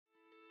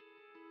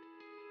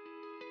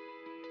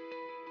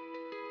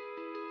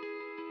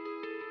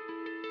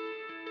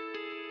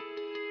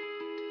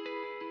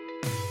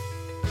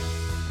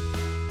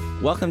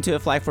Welcome to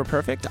If Life Were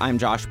Perfect. I'm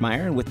Josh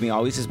Meyer, and with me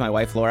always is my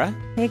wife, Laura.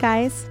 Hey,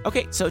 guys.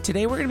 Okay, so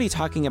today we're going to be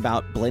talking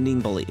about blending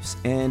beliefs.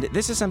 And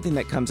this is something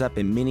that comes up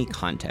in many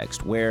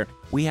contexts where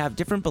we have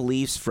different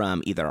beliefs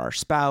from either our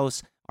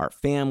spouse, our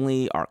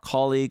family, our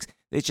colleagues.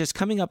 It's just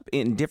coming up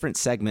in different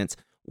segments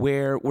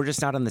where we're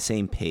just not on the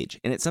same page.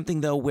 And it's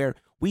something, though, where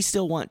we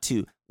still want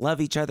to love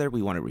each other.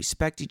 We want to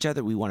respect each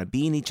other. We want to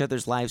be in each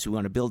other's lives. We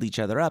want to build each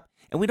other up.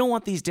 And we don't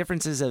want these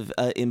differences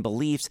in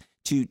beliefs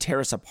to tear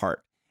us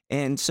apart.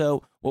 And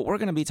so what we're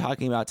going to be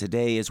talking about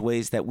today is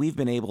ways that we've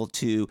been able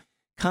to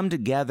come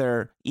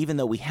together, even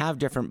though we have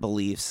different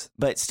beliefs,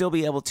 but still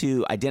be able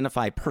to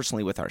identify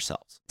personally with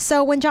ourselves.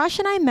 So when Josh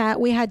and I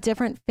met, we had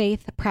different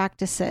faith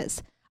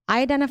practices.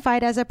 I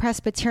identified as a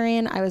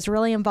Presbyterian. I was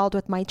really involved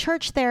with my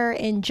church there,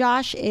 and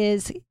Josh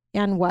is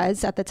and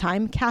was at the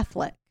time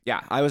Catholic.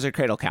 Yeah, I was a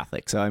cradle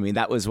Catholic. So,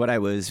 that was what I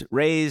was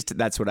raised.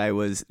 That's what I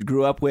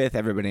grew up with.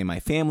 Everybody in my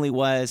family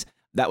was.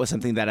 That was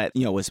something that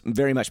was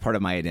very much part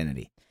of my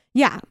identity.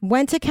 Yeah,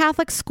 went to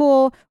Catholic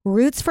school,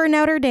 roots for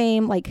Notre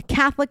Dame, like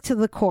Catholic to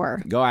the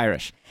core. Go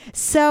Irish.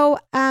 So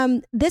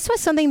this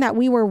was something that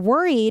we were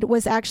worried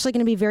was actually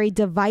going to be very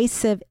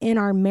divisive in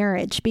our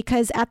marriage,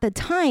 because at the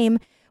time,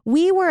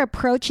 we were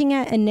approaching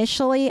it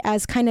initially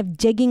as kind of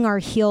digging our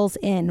heels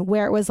in,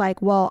 where it was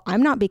like, well,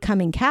 I'm not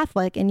becoming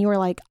Catholic. And you were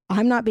like,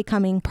 I'm not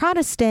becoming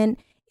Protestant.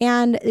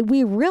 And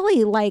we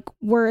really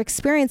were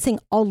experiencing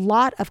a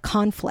lot of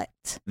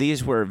conflict.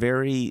 These were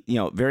very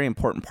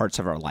important parts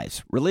of our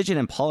lives. Religion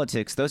and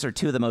politics, those are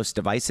two of the most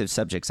divisive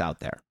subjects out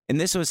there.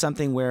 And this was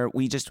something where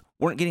we just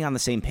weren't getting on the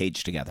same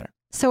page together.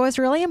 So it was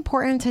really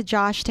important to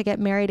Josh to get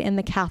married in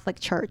the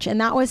Catholic Church.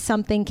 And that was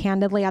something,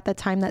 candidly, at the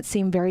time that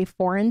seemed very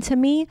foreign to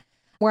me,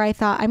 where I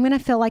thought, I'm going to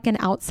feel like an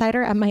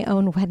outsider at my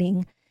own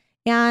wedding.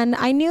 And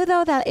I knew,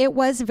 though, that it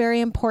was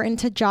very important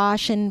to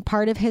Josh and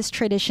part of his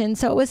tradition.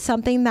 So it was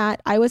something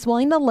that I was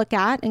willing to look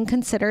at and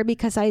consider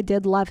because I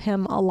did love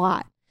him a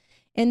lot.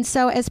 And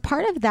so as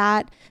part of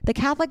that, the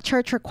Catholic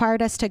Church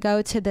required us to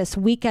go to this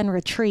weekend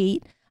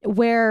retreat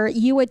where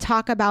you would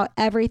talk about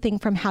everything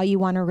from how you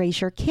want to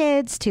raise your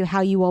kids to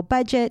how you will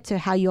budget to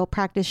how you'll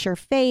practice your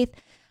faith.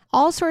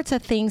 All sorts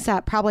of things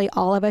that probably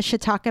all of us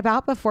should talk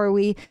about before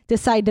we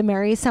decide to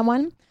marry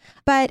someone.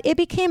 But it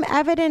became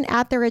evident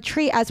at the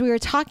retreat as we were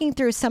talking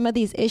through some of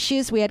these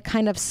issues we had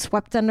kind of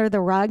swept under the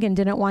rug and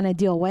didn't want to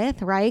deal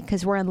with, right?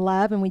 Because we're in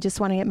love and we just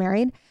want to get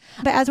married.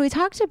 But as we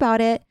talked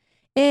about it,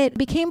 it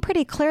became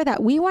pretty clear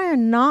that we were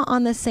not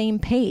on the same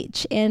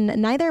page, and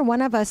neither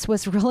one of us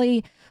was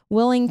really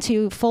willing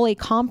to fully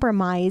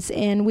compromise,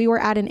 and we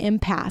were at an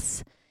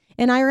impasse.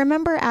 And I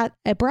remember at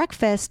a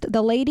breakfast,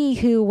 the lady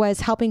who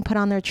was helping put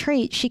on the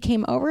retreat, she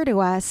came over to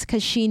us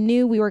because she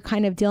knew we were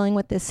kind of dealing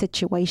with this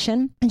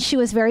situation. And she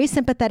was very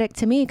sympathetic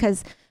to me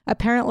because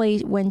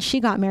apparently when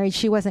she got married,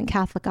 she wasn't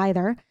Catholic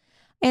either.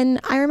 And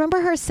I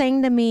remember her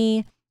saying to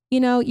me,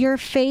 your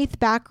faith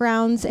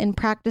backgrounds and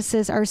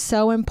practices are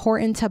so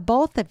important to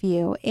both of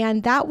you.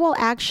 And that will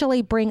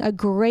actually bring a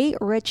great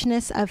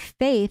richness of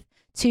faith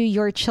to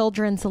your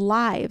children's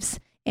lives.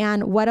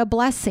 And what a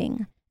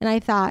blessing. And I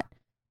thought,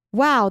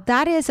 wow,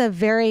 that is a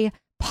very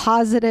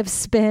positive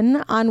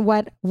spin on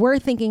what we're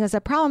thinking is a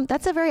problem.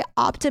 That's a very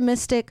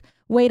optimistic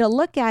way to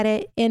look at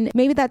it. And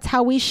maybe that's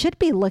how we should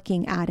be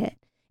looking at it.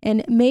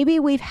 And maybe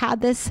we've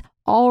had this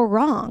all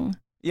wrong.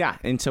 Yeah.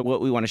 And so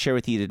what we want to share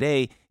with you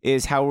today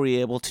is how we're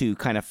able to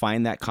kind of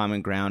find that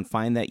common ground,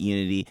 find that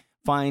unity,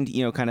 find,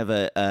 kind of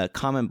a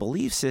common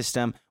belief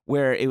system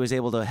where it was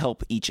able to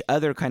help each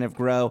other kind of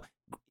grow,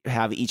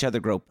 have each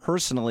other grow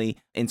personally,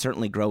 and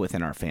certainly grow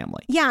within our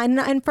family. Yeah,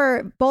 and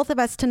for both of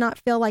us to not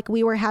feel like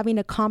we were having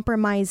to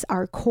compromise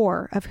our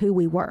core of who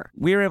we were.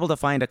 We were able to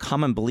find a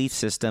common belief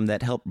system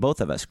that helped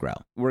both of us grow.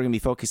 We're going to be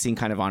focusing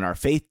kind of on our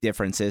faith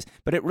differences,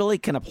 but it really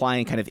can apply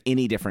in kind of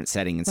any different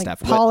setting and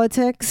stuff.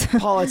 Politics.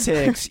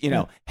 Politics,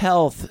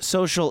 health,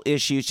 social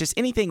issues, just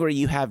anything where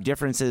you have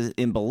differences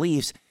in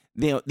beliefs.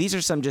 These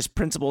are some just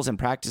principles and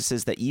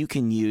practices that you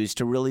can use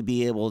to really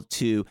be able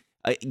to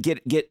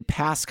get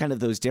past kind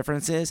of those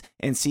differences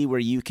and see where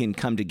you can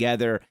come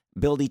together,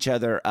 build each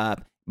other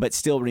up, but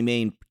still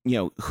remain,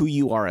 who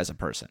you are as a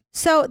person.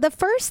 So the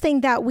first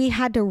thing that we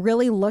had to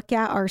really look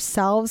at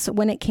ourselves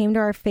when it came to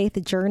our faith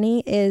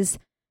journey is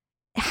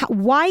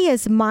why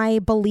is my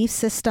belief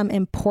system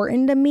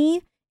important to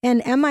me?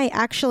 And am I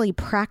actually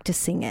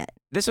practicing it?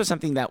 This was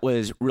something that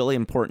was really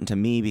important to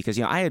me because,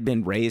 I had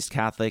been raised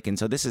Catholic. And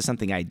so this is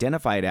something I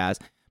identified as,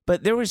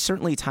 but there was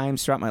certainly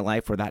times throughout my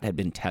life where that had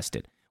been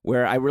tested,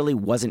 where I really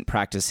wasn't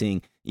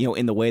practicing,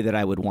 in the way that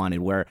I would wanted,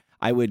 where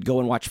I would go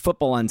and watch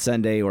football on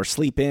Sunday or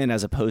sleep in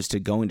as opposed to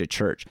going to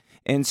church.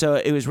 And so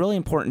it was really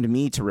important to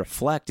me to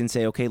reflect and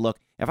say, okay, look,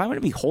 if I'm going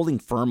to be holding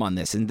firm on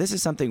this, and this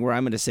is something where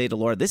I'm going to say to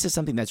Lord, this is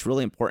something that's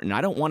really important.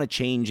 I don't want to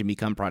change and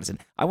become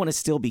Protestant. I want to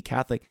still be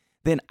Catholic.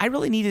 Then I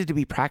really needed to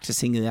be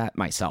practicing that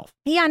myself.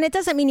 Yeah. And it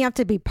doesn't mean you have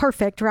to be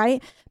perfect,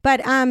 right?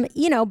 But,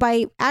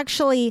 by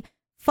actually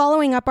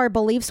following up our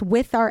beliefs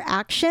with our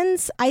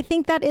actions, I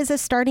think that is a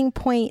starting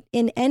point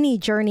in any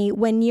journey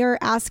when you're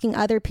asking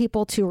other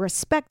people to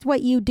respect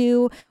what you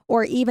do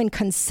or even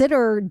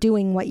consider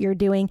doing what you're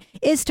doing,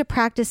 is to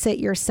practice it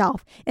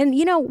yourself. And,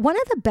 one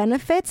of the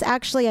benefits,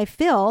 actually, I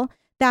feel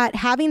that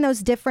having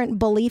those different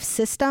belief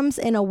systems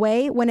in a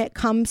way when it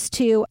comes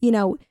to,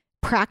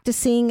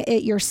 practicing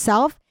it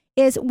yourself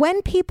is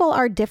when people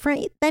are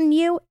different than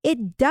you,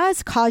 it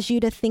does cause you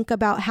to think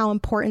about how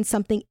important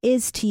something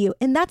is to you.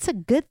 And that's a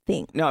good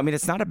thing. No, I mean,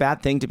 it's not a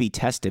bad thing to be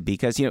tested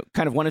because,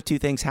 kind of one of two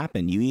things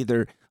happen. You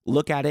either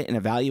look at it and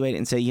evaluate it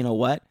and say, you know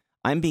what,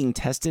 I'm being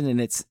tested and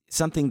it's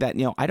something that,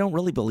 I don't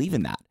really believe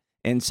in that.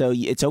 And so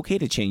it's okay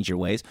to change your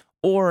ways,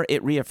 or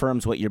it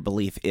reaffirms what your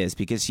belief is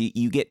because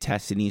you get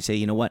tested and you say,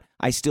 you know what,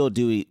 I still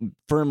do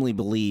firmly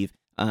believe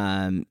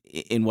in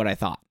what I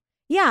thought.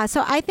 Yeah,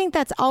 so I think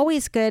that's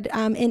always good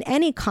in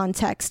any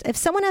context. If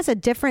someone has a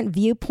different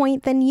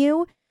viewpoint than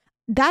you,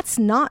 that's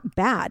not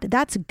bad.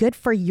 That's good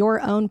for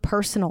your own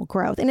personal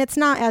growth. And it's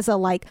not as a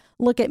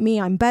look at me,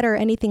 I'm better,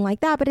 anything like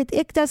that, but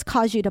it does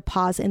cause you to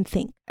pause and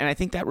think. And I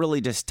think that really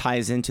just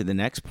ties into the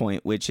next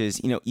point, which is,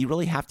 you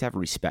really have to have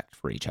respect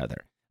for each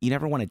other. You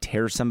never want to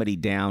tear somebody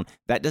down.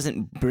 That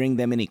doesn't bring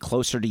them any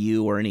closer to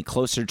you or any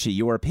closer to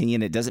your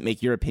opinion. It doesn't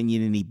make your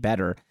opinion any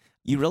better.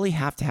 You really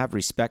have to have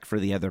respect for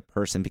the other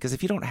person because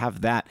if you don't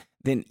have that,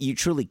 then you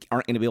truly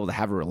aren't going to be able to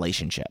have a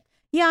relationship.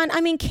 Yeah. And I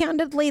mean,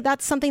 candidly,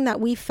 that's something that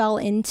we fell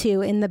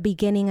into in the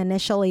beginning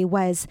initially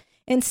was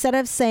instead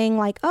of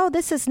saying oh,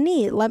 this is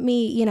neat. Let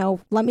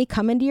me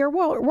come into your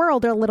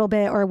world a little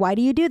bit. Or why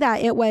do you do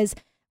that? It was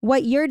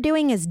what you're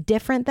doing is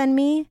different than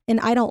me and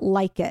I don't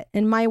like it.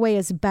 And my way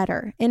is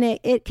better. And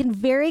it can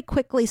very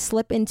quickly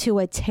slip into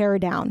a tear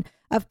down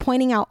of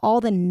pointing out all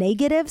the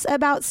negatives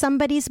about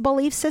somebody's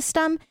belief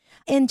system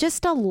and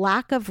just a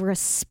lack of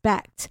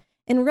respect.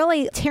 And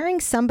really tearing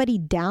somebody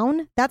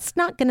down, that's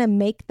not going to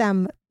make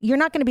them, you're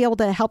not going to be able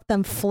to help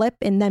them flip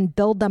and then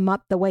build them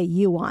up the way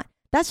you want.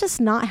 That's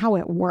just not how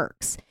it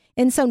works.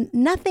 And so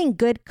nothing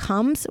good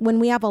comes when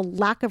we have a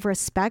lack of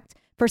respect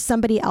for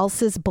somebody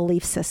else's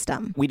belief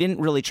system. We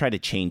didn't really try to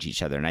change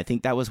each other. And I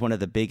think that was one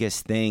of the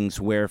biggest things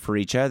where for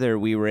each other,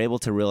 we were able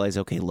to realize,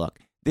 okay, look,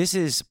 this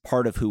is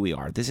part of who we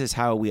are. This is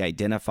how we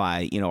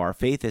identify, our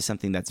faith is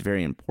something that's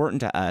very important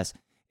to us.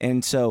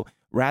 And so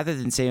rather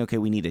than saying, okay,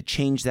 we need to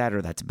change that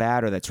or that's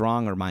bad or that's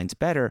wrong or mine's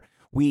better,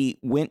 we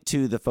went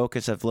to the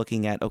focus of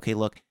looking at, okay,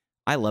 look,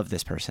 I love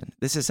this person.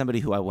 This is somebody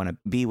who I want to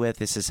be with.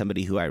 This is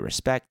somebody who I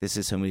respect. This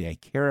is somebody I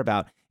care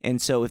about.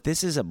 And so if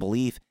this is a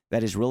belief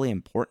that is really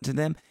important to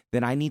them,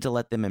 then I need to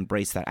let them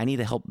embrace that. I need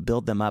to help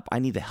build them up. I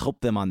need to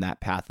help them on that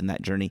path and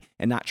that journey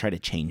and not try to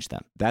change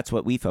them. That's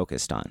what we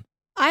focused on.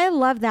 I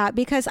love that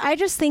because I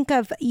just think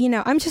of,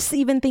 I'm just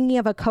even thinking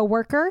of a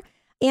coworker.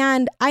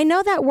 And I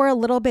know that we're a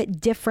little bit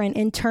different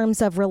in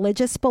terms of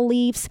religious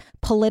beliefs,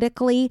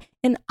 politically,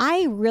 and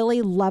I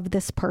really love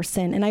this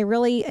person and I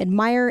really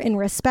admire and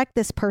respect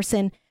this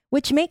person,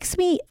 which makes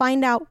me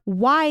find out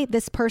why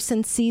this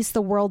person sees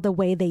the world the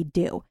way they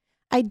do.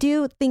 I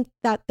do think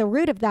that the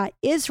root of that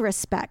is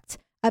respect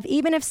of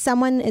even if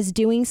someone is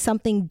doing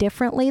something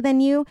differently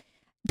than you,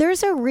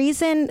 there's a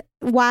reason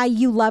why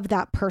you love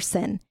that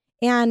person.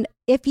 And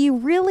if you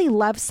really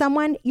love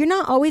someone, you're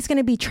not always going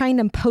to be trying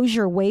to impose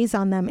your ways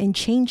on them and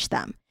change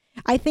them.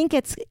 I think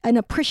it's an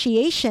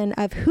appreciation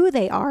of who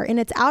they are. And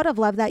it's out of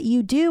love that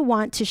you do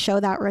want to show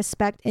that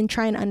respect and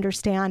try and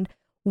understand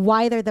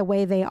why they're the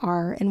way they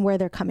are and where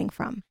they're coming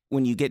from.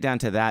 When you get down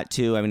to that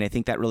too, I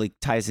think that really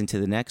ties into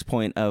the next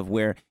point of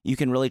where you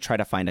can really try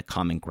to find a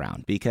common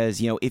ground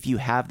because, if you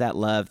have that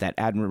love, that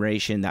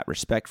admiration, that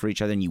respect for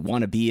each other and you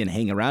want to be and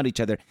hang around each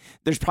other,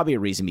 there's probably a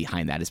reason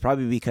behind that. It's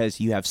probably because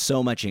you have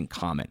so much in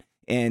common.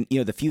 And,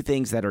 the few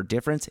things that are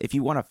different, if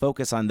you want to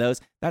focus on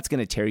those, that's going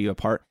to tear you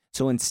apart.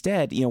 So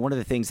instead, one of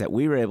the things that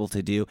we were able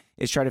to do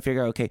is try to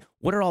figure out, okay,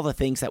 what are all the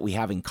things that we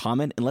have in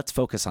common? And let's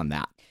focus on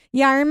that.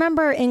 Yeah, I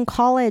remember in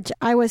college,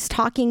 I was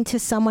talking to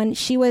someone,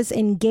 she was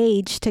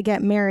engaged to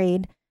get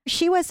married.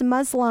 She was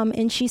Muslim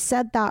and she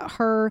said that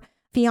her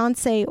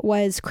fiance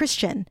was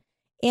Christian.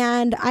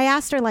 And I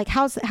asked her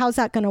how's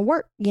that going to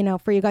work,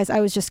 for you guys? I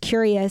was just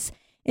curious.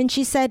 And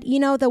she said,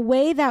 the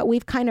way that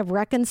we've kind of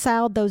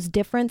reconciled those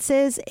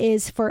differences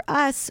is for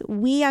us,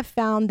 we have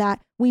found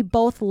that we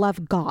both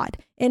love God.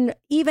 And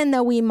even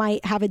though we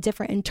might have a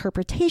different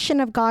interpretation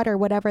of God or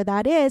whatever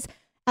that is,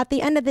 at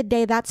the end of the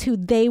day, that's who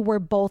they were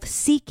both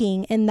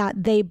seeking and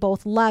that they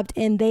both loved,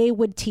 and they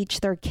would teach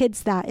their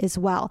kids that as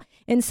well.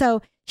 And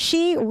so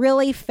she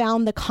really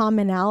found the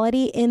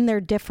commonality in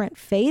their different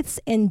faiths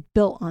and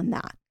built on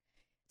that.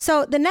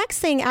 So the next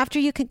thing, after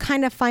you can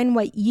kind of find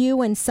what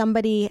you and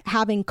somebody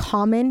have in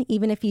common,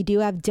 even if you do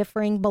have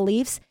differing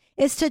beliefs,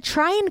 is to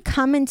try and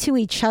come into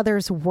each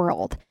other's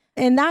world.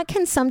 And that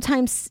can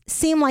sometimes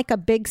seem like a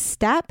big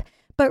step,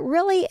 but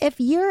really, if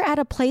you're at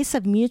a place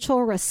of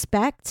mutual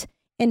respect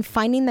and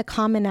finding the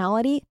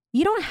commonality,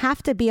 you don't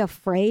have to be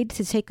afraid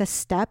to take a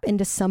step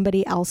into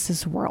somebody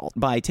else's world.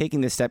 By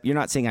taking this step, you're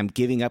not saying I'm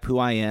giving up who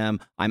I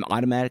am, I'm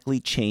automatically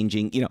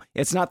changing.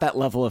 It's not that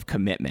level of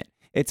commitment.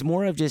 It's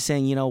more of just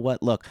saying, you know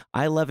what, look,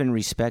 I love and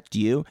respect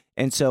you.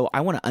 And so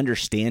I want to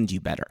understand you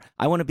better.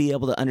 I want to be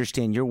able to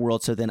understand your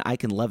world so then I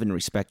can love and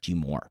respect you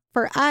more.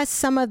 For us,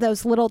 some of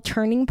those little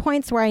turning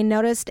points where I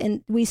noticed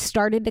and we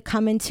started to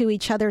come into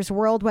each other's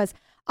world was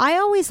I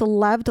always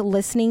loved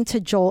listening to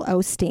Joel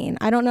Osteen.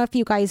 I don't know if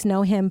you guys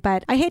know him,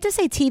 but I hate to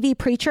say TV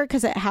preacher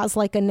because it has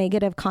like a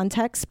negative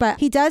context, but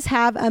he does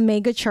have a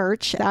mega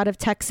church out of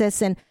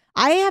Texas. And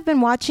I have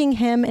been watching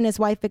him and his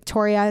wife,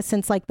 Victoria,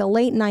 since like the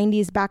late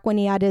 90s, back when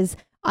he had his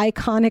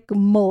iconic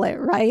mullet,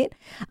 right?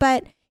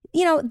 But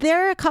you know,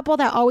 they're a couple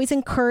that always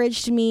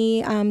encouraged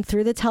me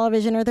through the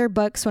television or their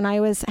books when I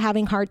was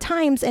having hard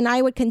times. And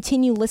I would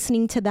continue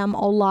listening to them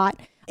a lot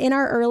in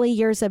our early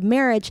years of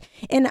marriage.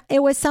 And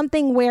it was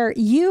something where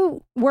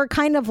you were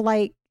kind of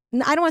like,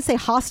 I don't want to say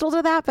hostile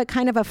to that, but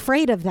kind of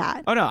afraid of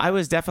that. Oh, no, I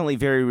was definitely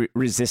very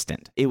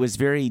resistant. It was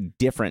very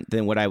different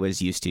than what I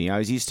was used to. You know, I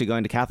was used to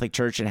going to Catholic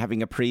church and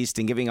having a priest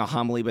and giving a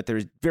homily, but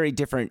there's very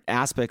different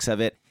aspects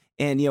of it.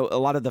 And, you know, a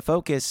lot of the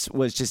focus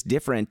was just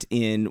different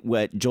in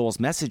what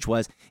Joel's message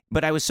was.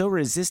 But I was so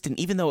resistant,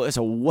 even though it was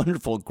a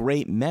wonderful,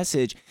 great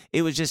message,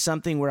 it was just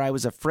something where I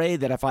was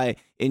afraid that if I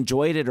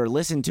enjoyed it or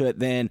listened to it,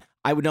 then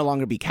I would no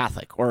longer be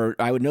Catholic or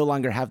I would no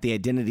longer have the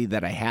identity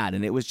that I had.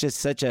 And it was just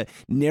such a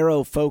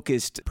narrow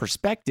focused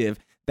perspective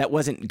that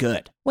wasn't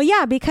good. Well,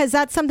 yeah, because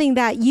that's something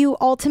that you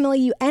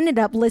ended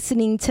up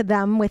listening to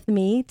them with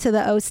me, to the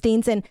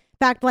Osteens. And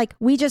in fact, like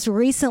we just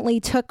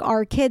recently took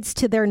our kids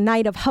to their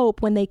night of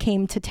hope when they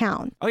came to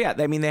town. Oh, yeah.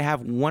 I mean, they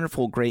have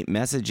wonderful, great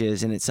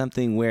messages. And it's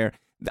something where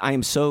I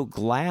am so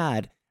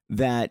glad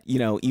that, you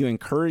know, you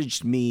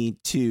encouraged me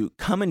to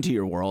come into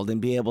your world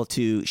and be able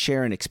to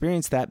share and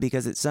experience that,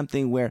 because it's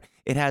something where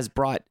it has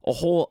brought a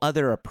whole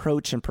other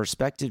approach and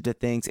perspective to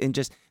things. And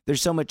just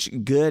there's so much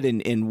good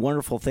and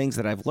wonderful things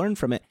that I've learned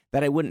from it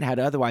that I wouldn't have had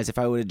otherwise if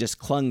I would have just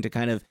clung to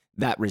kind of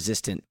that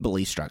resistant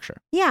belief structure.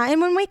 Yeah. And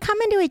when we come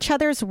into each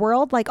other's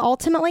world, like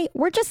ultimately,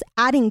 we're just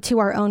adding to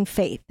our own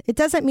faith. It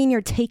doesn't mean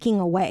you're taking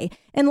away.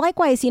 And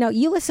likewise, you know,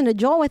 you listened to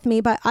Joel with me,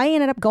 but I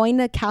ended up going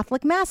to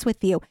Catholic Mass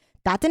with you.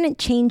 That didn't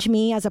change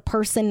me as a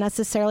person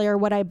necessarily or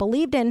what I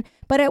believed in,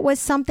 but it was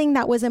something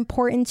that was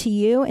important to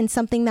you and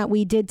something that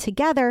we did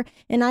together.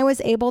 And I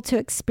was able to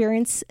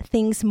experience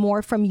things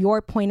more from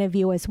your point of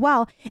view as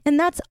well. And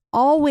that's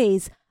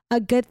always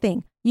a good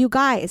thing. You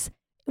guys,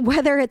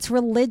 whether it's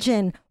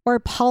religion or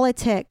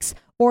politics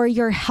or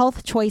your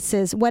health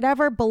choices,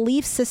 whatever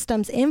belief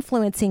system's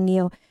influencing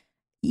you,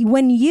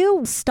 when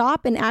you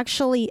stop and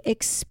actually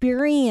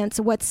experience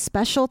what's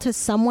special to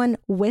someone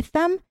with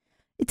them,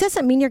 it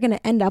doesn't mean you're going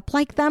to end up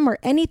like them or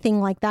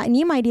anything like that. And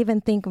you might even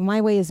think my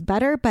way is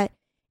better, but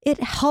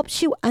it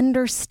helps you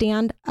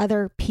understand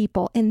other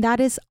people. And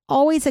that is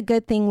always a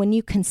good thing when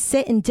you can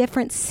sit in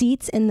different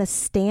seats in the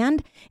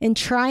stand and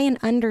try and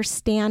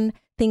understand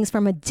things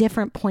from a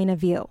different point of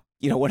view.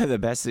 You know, one of the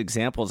best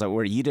examples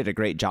where you did a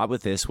great job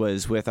with this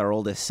was with our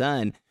oldest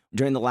son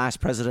during the last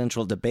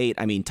presidential debate.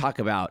 I mean, talk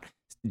about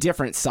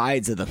different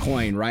sides of the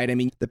coin, right? I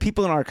mean, the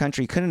people in our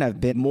country couldn't have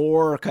been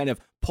more kind of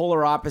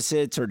polar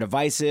opposites or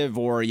divisive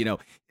or, you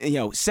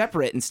know,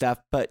 separate and stuff.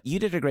 But you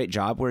did a great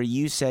job where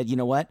you said, you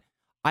know what,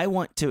 I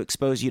want to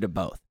expose you to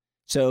both.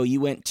 So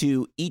you went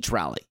to each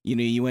rally. You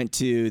know, you went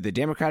to the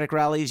Democratic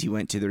rallies, you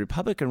went to the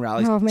Republican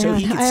rallies. Oh man, so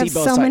he could I have see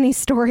both so sides. many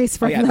stories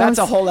from those. That's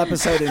a whole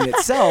episode in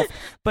itself.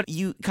 But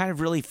you kind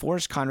of really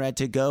forced Conrad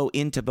to go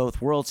into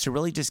both worlds to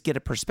really just get a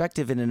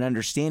perspective and an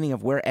understanding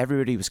of where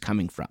everybody was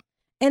coming from.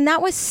 And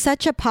that was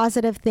such a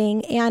positive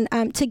thing.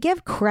 And to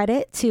give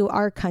credit to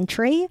our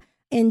country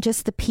and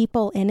just the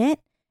people in it,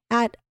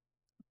 at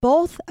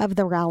both of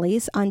the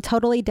rallies on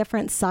totally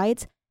different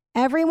sides,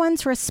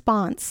 everyone's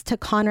response to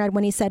Conrad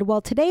when he said, well,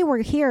 today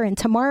we're here and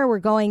tomorrow we're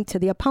going to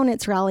the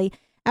opponent's rally,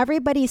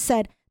 everybody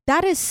said,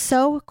 that is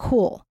so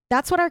cool.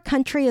 That's what our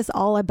country is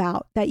all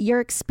about, that you're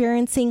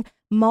experiencing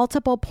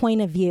multiple point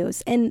of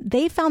views. And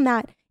they found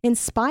that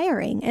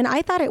inspiring. And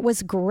I thought it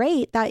was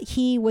great that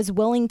he was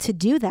willing to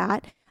do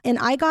that. And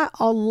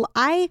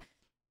I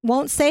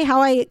won't say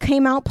how I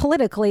came out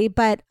politically,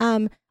 but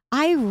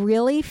I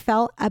really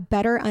felt a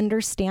better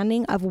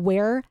understanding of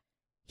where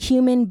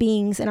human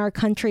beings in our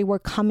country were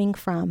coming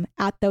from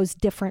at those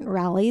different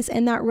rallies.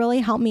 And that really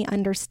helped me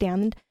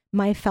understand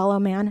my fellow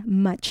man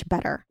much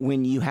better.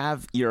 When you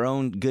have your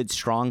own good,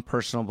 strong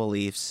personal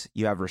beliefs,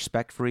 you have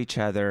respect for each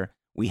other,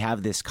 we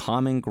have this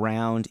common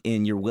ground,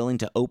 and you're willing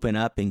to open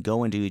up and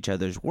go into each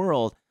other's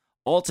world,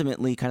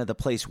 ultimately kind of the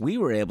place we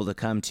were able to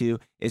come to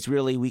is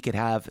really we could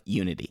have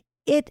unity.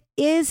 It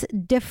is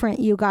different,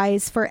 you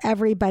guys, for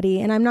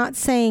everybody. And I'm not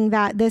saying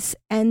that this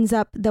ends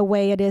up the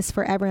way it is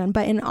for everyone.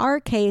 But in our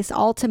case,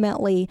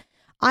 ultimately,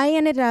 I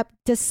ended up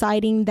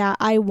deciding that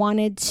I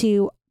wanted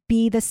to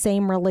be the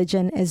same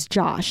religion as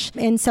Josh.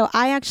 And so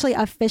I actually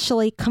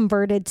officially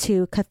converted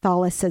to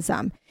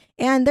Catholicism.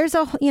 And there's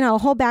a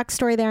whole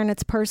backstory there, and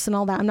it's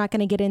personal that I'm not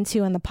going to get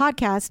into in the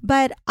podcast.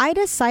 But I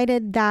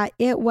decided that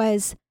it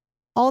was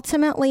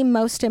ultimately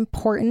most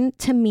important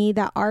to me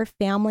that our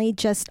family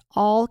just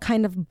all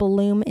kind of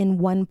bloom in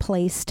one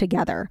place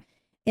together.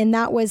 And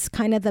that was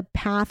kind of the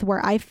path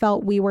where I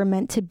felt we were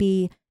meant to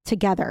be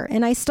together.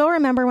 And I still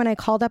remember when I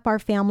called up our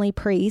family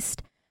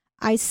priest,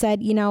 I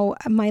said,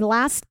 my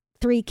last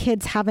 3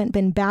 kids haven't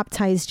been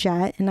baptized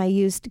yet. And I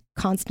used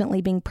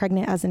constantly being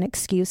pregnant as an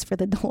excuse for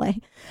the delay.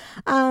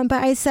 But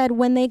I said,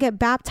 when they get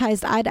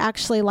baptized, I'd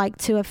actually like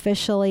to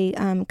officially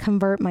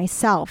convert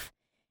myself.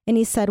 And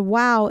he said,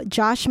 wow,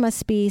 Josh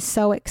must be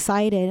so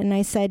excited. And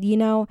I said,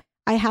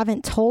 I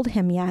haven't told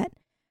him yet.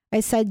 I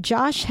said,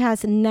 Josh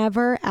has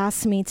never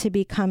asked me to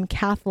become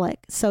Catholic.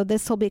 So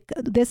this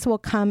will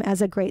come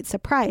as a great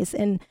surprise.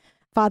 And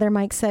Father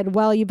Mike said,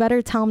 well, you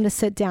better tell him to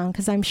sit down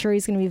because I'm sure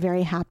he's going to be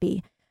very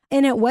happy.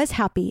 And it was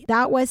happy.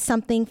 That was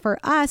something for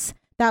us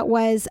that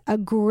was a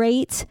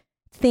great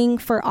thing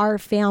for our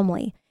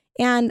family.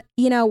 And,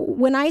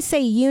 when I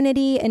say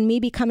unity and me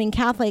becoming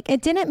Catholic,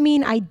 it didn't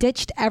mean I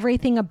ditched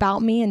everything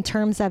about me in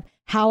terms of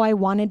how I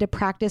wanted to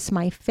practice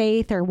my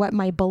faith or what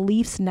my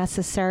beliefs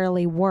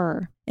necessarily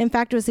were. In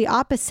fact, it was the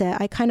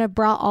opposite. I kind of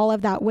brought all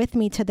of that with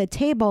me to the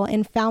table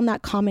and found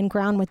that common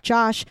ground with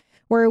Josh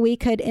where we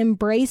could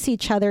embrace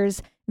each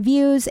other's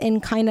views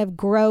and kind of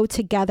grow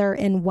together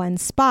in one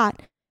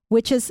spot,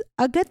 which is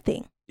a good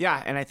thing.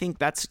 Yeah, and I think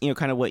that's,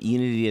 kind of what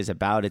unity is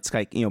about. It's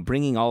like,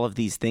 bringing all of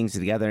these things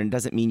together, and it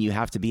doesn't mean you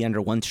have to be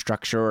under one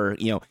structure or,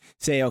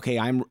 say, okay,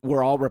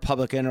 we're all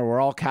Republican or we're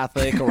all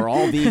Catholic or we're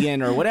all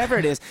vegan or whatever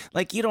it is.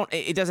 Like,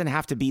 it doesn't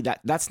have to be that.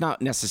 That's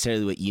not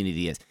necessarily what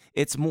unity is.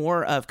 It's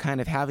more of kind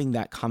of having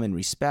that common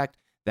respect,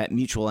 that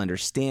mutual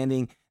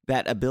understanding,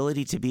 that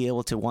ability to be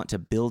able to want to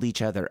build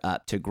each other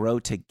up, to grow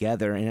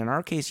together. And in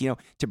our case,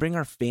 to bring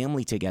our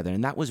family together.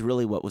 And that was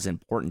really what was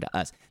important to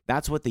us.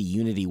 That's what the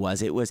unity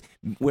was. It was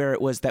where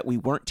it was that we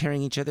weren't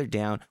tearing each other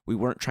down. We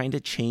weren't trying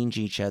to change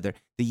each other.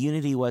 The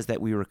unity was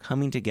that we were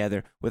coming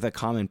together with a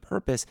common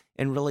purpose.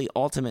 And really,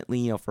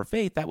 ultimately, for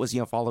faith, that was,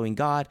 following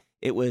God.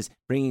 It was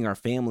bringing our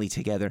family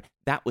together.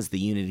 That was the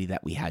unity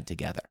that we had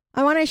together.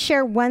 I want to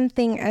share one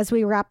thing as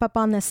we wrap up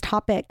on this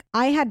topic.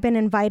 I had been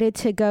invited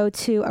to go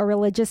to a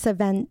religious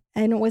event,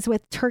 and it was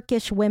with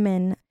Turkish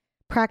women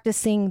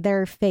practicing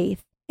their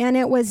faith. And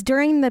it was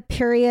during the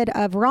period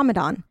of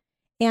Ramadan.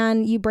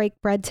 And you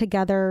break bread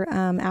together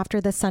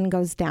after the sun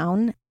goes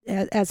down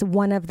as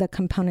one of the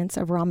components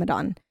of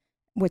Ramadan,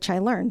 which I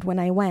learned when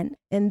I went.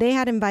 And they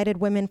had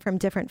invited women from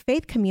different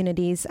faith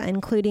communities,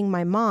 including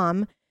my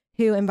mom,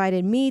 who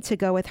invited me to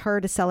go with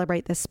her to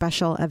celebrate this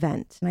special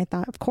event. And I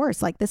thought, of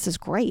course, this is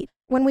great.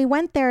 When we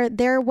went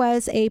there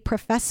was a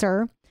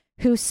professor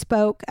who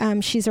spoke.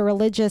 She's a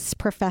religious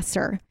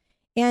professor.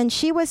 And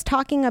she was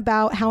talking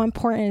about how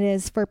important it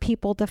is for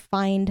people to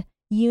find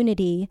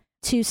unity,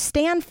 to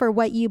stand for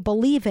what you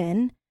believe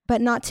in, but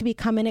not to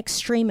become an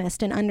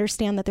extremist and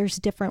understand that there's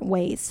different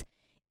ways.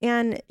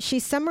 And she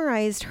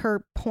summarized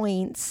her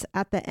points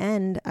at the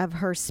end of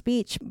her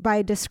speech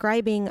by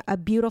describing a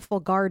beautiful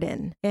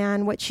garden.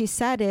 And what she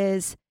said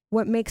is,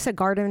 what makes a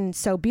garden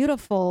so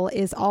beautiful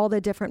is all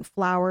the different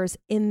flowers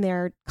in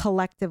there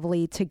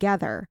collectively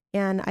together.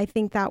 And I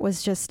think that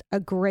was just a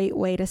great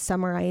way to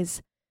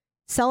summarize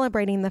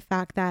celebrating the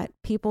fact that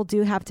people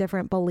do have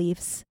different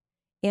beliefs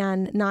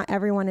and not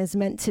everyone is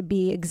meant to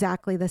be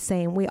exactly the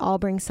same. We all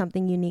bring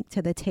something unique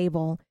to the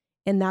table,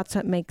 and that's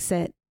what makes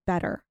it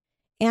better.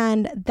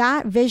 And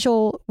that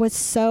visual was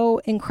so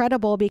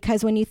incredible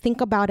because when you think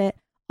about it,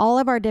 all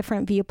of our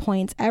different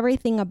viewpoints,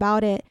 everything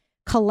about it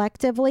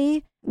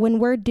collectively, when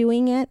we're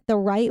doing it the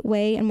right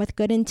way and with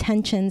good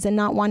intentions and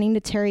not wanting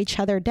to tear each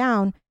other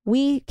down,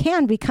 we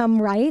can become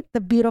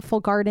the beautiful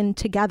garden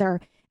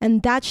together.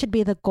 And that should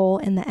be the goal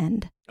in the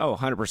end. Oh,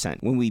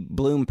 100%. When we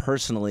bloom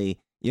personally,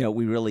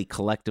 we really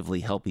collectively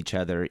help each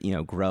other,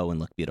 grow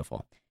and look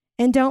beautiful.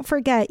 And don't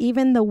forget,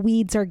 even the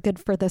weeds are good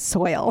for the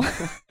soil.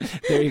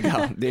 There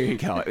you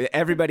go.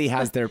 Everybody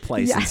has their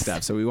place and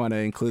stuff. So we want to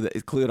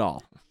include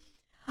all.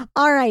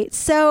 All right.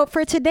 So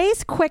for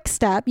today's quick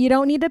step, you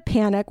don't need to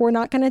panic. We're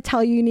not going to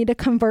tell you need to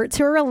convert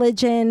to a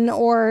religion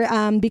or,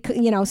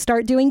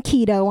 start doing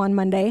keto on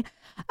Monday.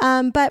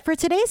 But for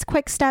today's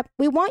quick step,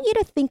 we want you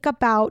to think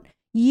about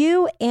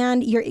you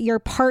and your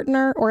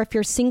partner, or if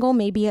you're single,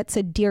 maybe it's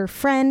a dear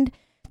friend,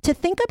 to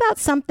think about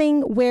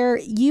something where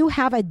you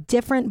have a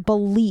different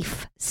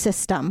belief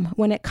system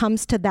when it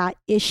comes to that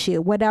issue,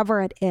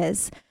 whatever it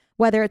is,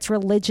 whether it's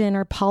religion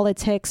or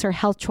politics or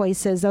health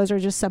choices. Those are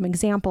just some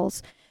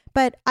examples.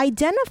 But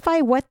identify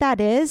what that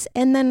is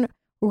and then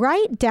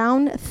write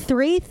down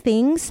 3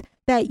 things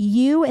that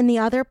you and the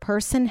other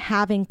person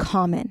have in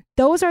common.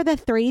 Those are the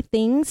 3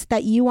 things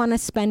that you want to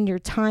spend your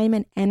time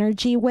and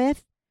energy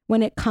with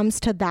when it comes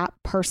to that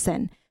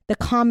person. The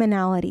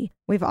commonality.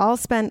 We've all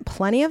spent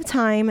plenty of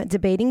time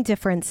debating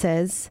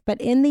differences, but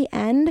in the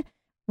end,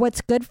 what's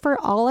good for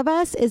all of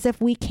us is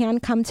if we can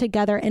come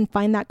together and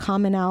find that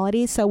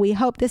commonality. So we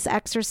hope this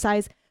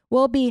exercise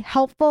will be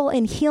helpful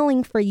and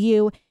healing for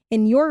you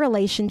in your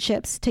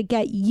relationships to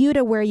get you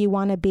to where you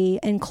want to be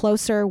and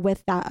closer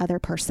with that other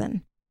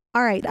person.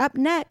 All right, up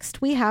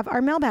next, we have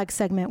our mailbag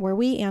segment where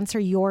we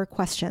answer your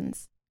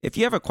questions. If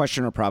you have a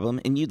question or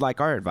problem and you'd like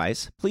our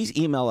advice, please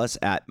email us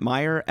at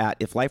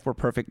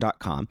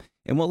meyer@iflifewereperfect.com.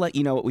 and we'll let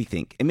you know what we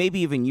think and maybe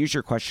even use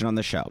your question on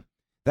the show.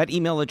 That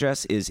email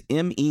address is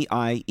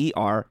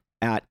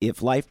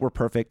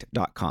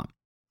meier@iflifewereperfect.com.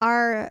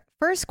 Our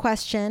first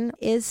question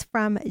is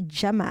from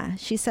Gemma.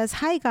 She says,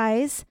 "Hi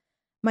guys,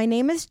 my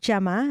name is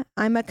Gemma.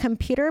 I'm a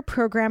computer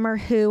programmer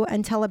who,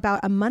 until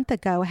about a month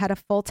ago, had a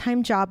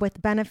full-time job with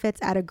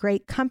benefits at a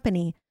great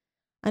company.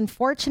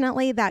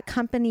 Unfortunately, that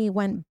company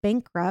went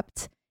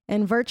bankrupt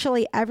and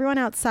virtually everyone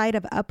outside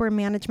of upper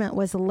management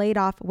was laid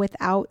off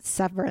without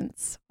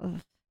severance.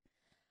 Ugh.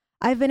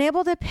 I've been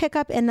able to pick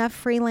up enough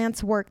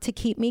freelance work to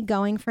keep me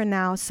going for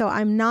now, so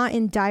I'm not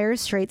in dire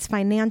straits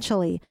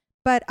financially,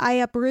 but I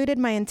uprooted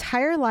my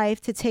entire life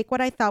to take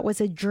what I thought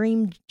was a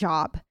dream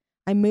job.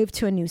 I moved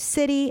to a new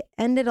city,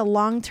 ended a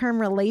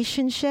long-term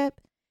relationship,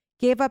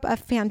 gave up a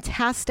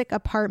fantastic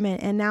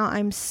apartment, and now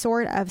I'm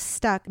sort of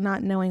stuck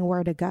not knowing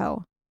where to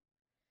go.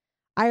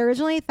 I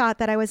originally thought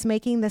that I was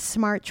making the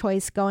smart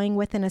choice going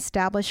with an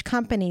established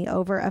company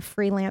over a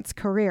freelance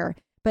career,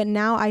 but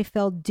now I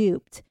feel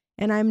duped,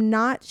 and I'm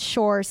not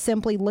sure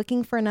simply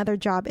looking for another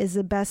job is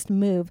the best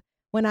move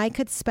when I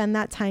could spend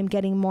that time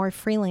getting more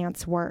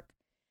freelance work.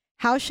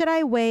 How should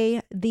I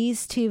weigh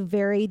these two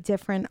very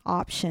different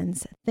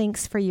options?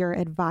 Thanks for your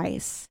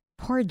advice."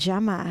 Poor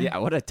Gemma. Yeah,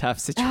 what a tough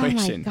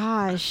situation. Oh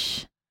my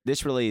gosh.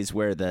 This really is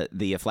where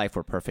the If Life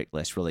Were Perfect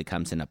list really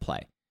comes into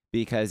play,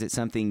 because it's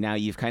something now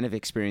you've kind of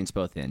experienced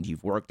both ends.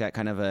 You've worked at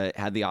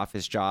had the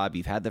office job,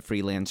 you've had the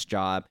freelance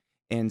job.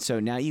 And so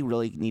now you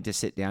really need to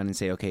sit down and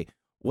say, okay,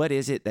 what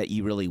is it that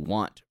you really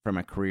want from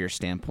a career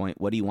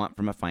standpoint? What do you want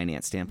from a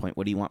finance standpoint?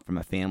 What do you want from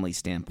a family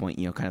standpoint?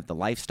 Kind of the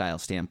lifestyle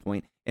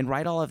standpoint, and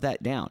write all of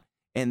that down.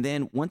 And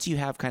then once you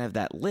have kind of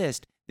that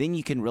list, then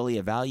you can really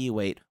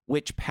evaluate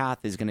which path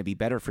is going to be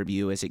better for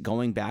you. Is it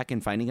going back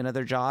and finding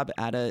another job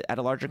at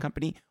a larger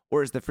company,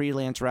 or is the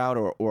freelance route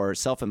or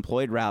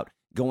self-employed route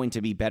going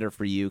to be better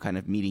for you, kind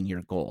of meeting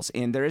your goals?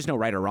 And there is no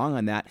right or wrong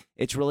on that.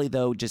 It's really,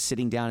 though, just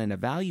sitting down and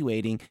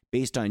evaluating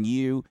based on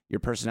you, your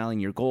personality,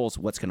 and your goals,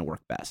 what's going to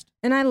work best.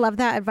 And I love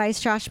that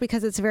advice, Josh,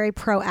 because it's very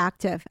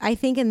proactive. I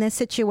think in this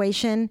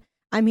situation,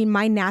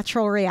 my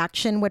natural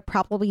reaction would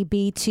probably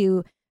be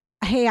to,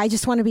 hey, I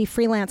just want to be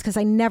freelance because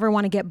I never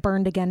want to get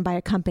burned again by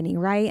a company,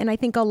 right? And I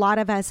think a lot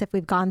of us, if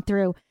we've gone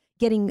through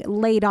getting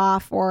laid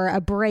off or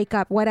a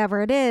breakup, whatever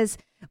it is,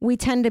 we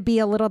tend to be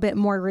a little bit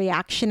more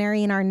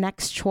reactionary in our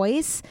next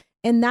choice.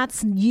 And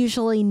that's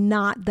usually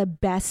not the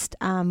best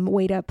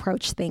way to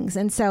approach things.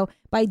 And so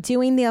by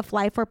doing the If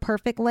Life Were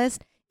Perfect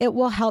list, it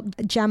will help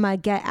Gemma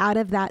get out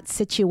of that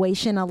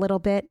situation a little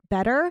bit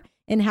better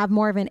and have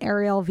more of an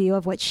aerial view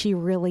of what she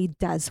really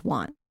does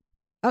want.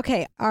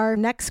 Okay, our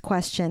next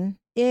question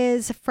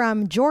is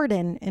from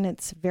Jordan, and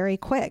it's very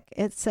quick.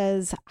 It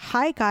says,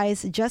 "Hi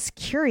guys, just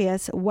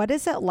curious, what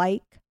is it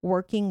like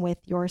working with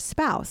your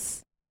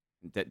spouse?"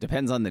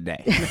 Depends on the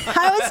day.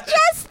 I was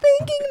just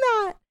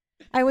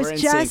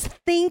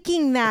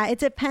thinking that. It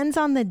depends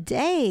on the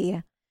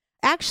day.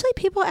 Actually,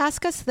 people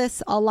ask us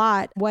this a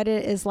lot, what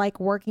it is like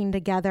working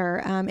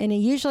together. And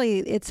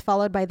usually it's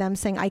followed by them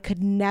saying, "I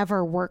could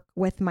never work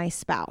with my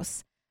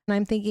spouse." And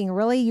I'm thinking,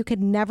 really? You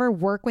could never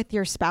work with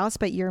your spouse,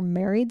 but you're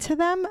married to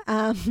them?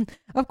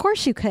 Of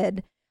course you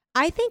could.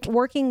 I think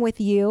working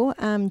with you,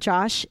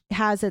 Josh,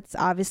 has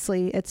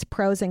its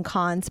pros and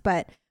cons,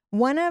 but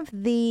one of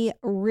the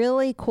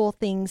really cool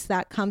things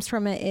that comes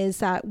from it is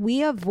that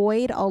we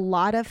avoid a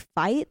lot of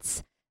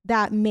fights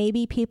that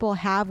maybe people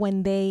have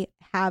when they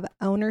have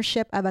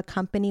ownership of a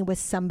company with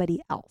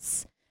somebody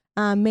else,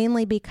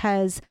 mainly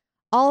because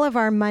all of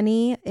our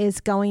money is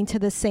going to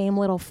the same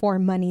little four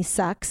money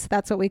sucks.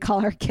 That's what we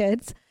call our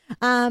kids.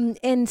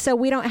 And so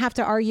we don't have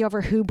to argue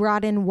over who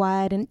brought in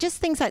what and just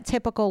things that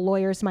typical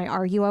lawyers might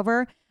argue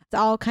over. It's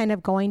all kind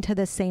of going to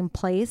the same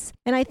place.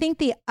 And I think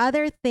the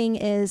other thing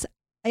is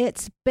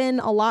it's been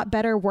a lot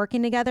better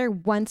working together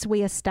once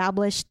we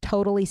established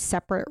totally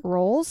separate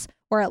roles,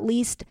 or at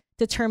least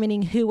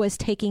determining who was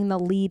taking the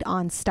lead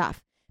on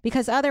stuff.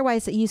 Because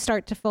otherwise you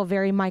start to feel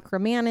very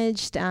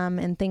micromanaged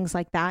and things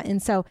like that.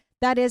 And so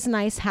that is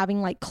nice,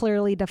 having like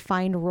clearly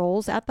defined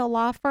roles at the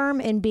law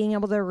firm and being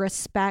able to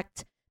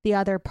respect the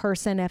other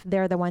person if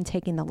they're the one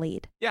taking the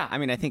lead. Yeah,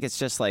 I think it's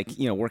just like,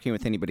 working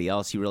with anybody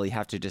else, you really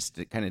have to just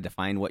kind of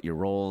define what your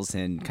roles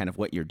and kind of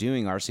what you're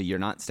doing are, so you're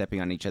not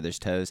stepping on each other's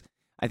toes.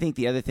 I think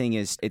the other thing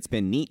is it's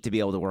been neat to be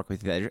able to work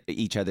with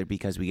each other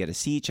because we get to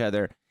see each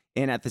other.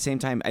 And at the same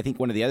time, I think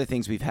one of the other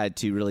things we've had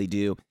to really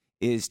do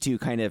is to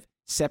kind of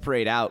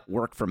separate out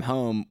work from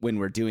home when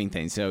we're doing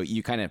things. So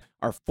you kind of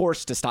are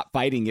forced to stop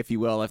fighting, if you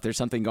will, if there's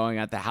something going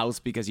on at the house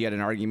because you had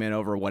an argument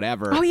over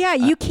whatever. Oh yeah,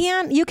 you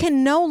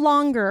can no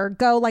longer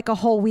go like a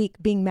whole week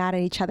being mad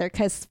at each other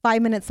because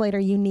 5 minutes later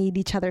you need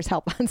each other's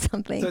help on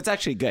something. So it's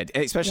actually good,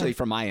 especially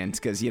from my end,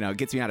 because it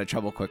gets me out of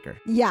trouble quicker.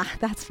 Yeah,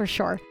 that's for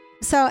sure.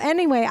 So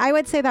anyway, I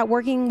would say that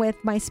working with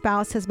my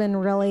spouse has been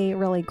really,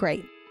 really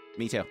great.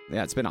 Me too.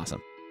 Yeah, it's been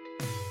awesome.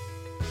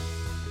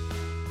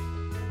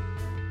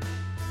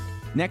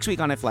 Next week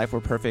on If Life Were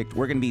Perfect,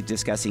 we're going to be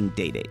discussing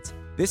day dates.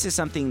 This is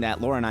something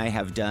that Laura and I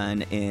have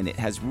done, and it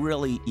has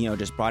really,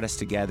 just brought us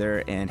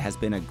together and has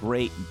been a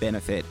great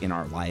benefit in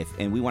our life.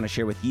 And we want to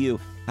share with you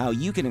how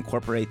you can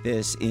incorporate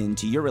this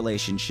into your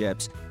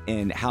relationships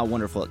and how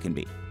wonderful it can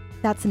be.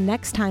 That's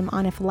next time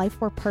on If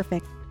Life Were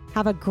Perfect.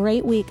 Have a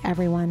great week,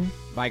 everyone.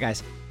 Bye,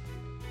 guys.